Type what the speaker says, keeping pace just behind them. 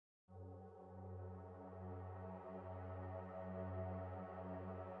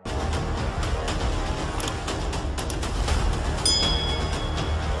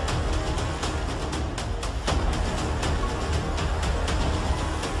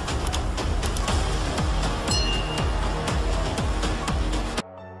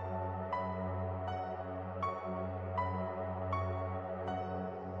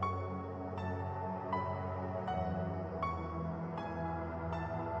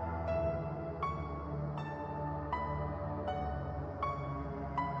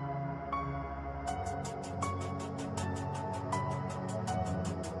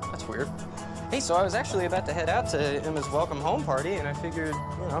weird. Hey, so I was actually about to head out to Emma's welcome home party, and I figured,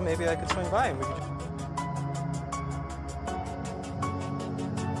 you know, maybe I could swing by and we could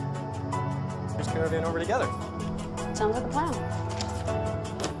just caravan over together. Sounds like a plan.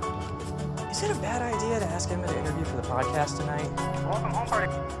 Is it a bad idea to ask Emma to interview for the podcast tonight? Welcome home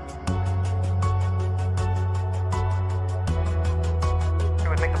party. It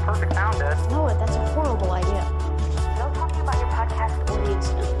would make the perfect sound, Dad. No, that's a horrible idea. No talking about your podcast or the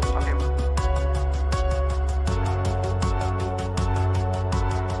incident. Okay.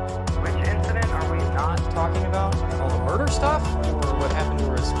 Which incident are we not talking about? All the murder stuff, or what happened to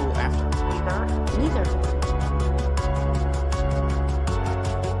her at school after? Neither.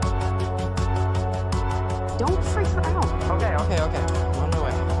 Don't freak her out. Okay. I'm on my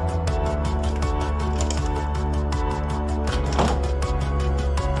way.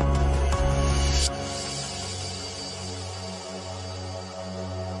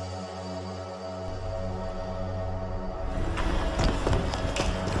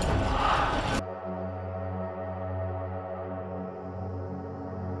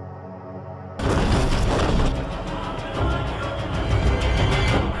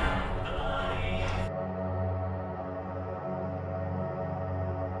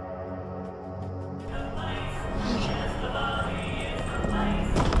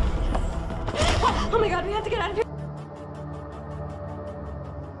 Oh my god, we have to get out of here.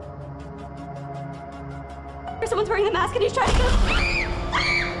 Someone's wearing the mask and he's trying to kill.